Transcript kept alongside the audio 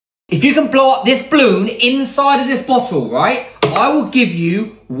If you can blow up this balloon inside of this bottle, right, I will give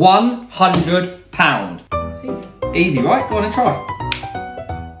you £100. Easy, right? Go on and try.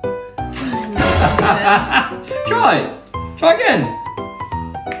 Try again.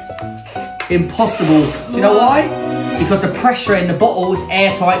 Impossible. Do you know why? Because the pressure in the bottle is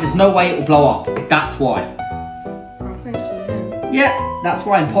airtight. There's no way it will blow up. That's why. Yeah, that's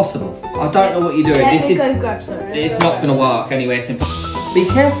why impossible. I don't know what you're doing. Let me go grab some. It's not going to work anyway. It's impossible. Be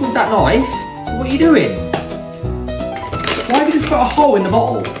careful with that knife. What are you doing? Why have you just put a hole in the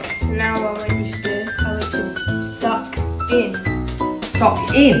bottle? So now what I need to do, I need to suck in. Suck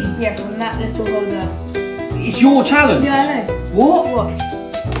in? Yeah, from that little hole there. It's your challenge. Yeah, I know. What? Watch.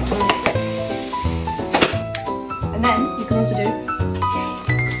 And then you can also do.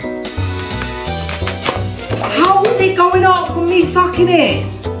 How is it going up from me sucking it?